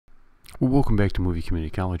Well, welcome back to Movie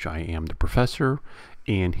Community College. I am the professor,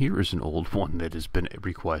 and here is an old one that has been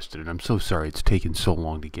requested, and I'm so sorry it's taken so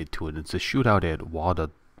long to get to it. It's a shootout at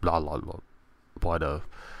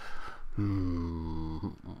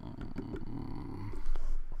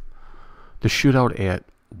the shootout at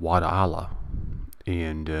Wadala,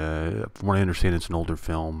 and from what I understand, it's an older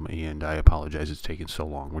film, and I apologize it's taken so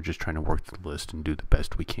long. We're just trying to work the list and do the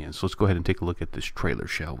best we can. So let's go ahead and take a look at this trailer,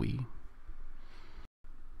 shall we?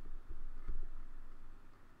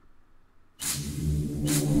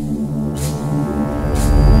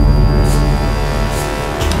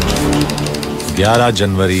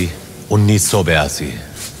 जनवरी 1982।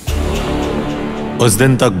 उस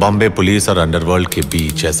दिन तक Bombay police और underworld के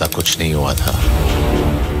बीच ऐसा कुछ नहीं हुआ था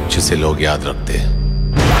जिसे लोग याद रखते।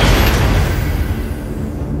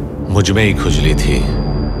 मुझ में ही खुजली थी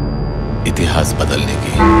इतिहास बदलने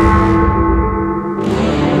की।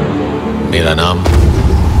 मेरा नाम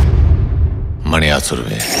मणिया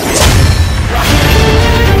सुर्वे।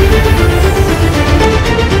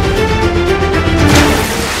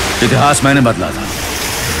 इतिहास मैंने बदला था।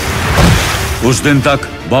 उस दिन तक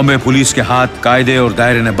बॉम्बे पुलिस के हाथ कायदे और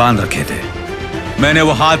दायरे ने बांध रखे थे। मैंने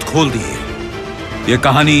वो हाथ खोल दिए। ये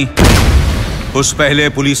कहानी उस पहले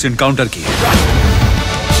पुलिस इनकाउंटर की है।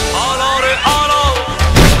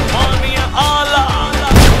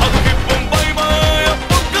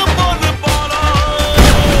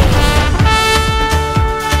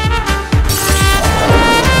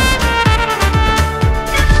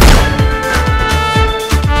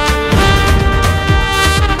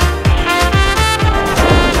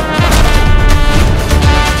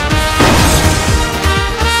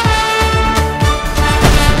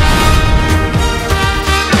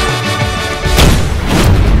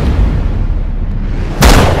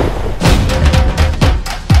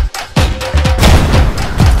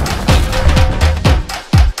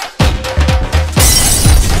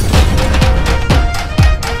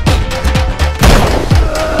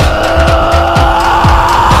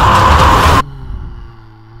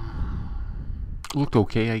 Looked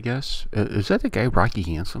okay, I guess. Is that the guy Rocky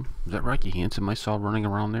Handsome? Is that Rocky Handsome I saw running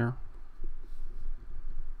around there?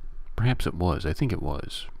 Perhaps it was. I think it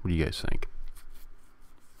was. What do you guys think?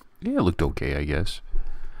 Yeah, it looked okay, I guess.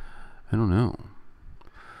 I don't know.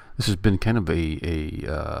 This has been kind of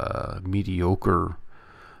a mediocre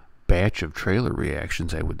batch of trailer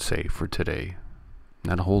reactions, I would say, for today.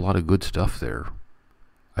 Not a whole lot of good stuff there.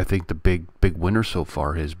 I think the big winner so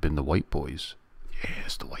far has been the White Boys.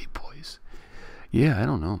 Yes, the White Boys. Yeah, I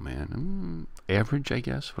don't know, man. Average, I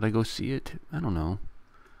guess. Would I go see it? I don't know.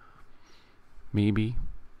 Maybe.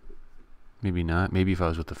 Maybe not. Maybe if I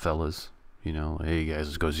was with the fellas. You know, hey guys,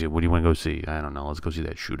 let's go see it. What do you want to go see? I don't know. Let's go see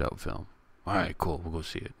that Shootout film. Alright, cool. We'll go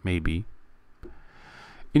see it. Maybe.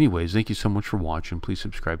 Anyways, thank you so much for watching. Please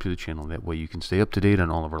subscribe to the channel. That way you can stay up to date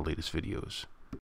on all of our latest videos.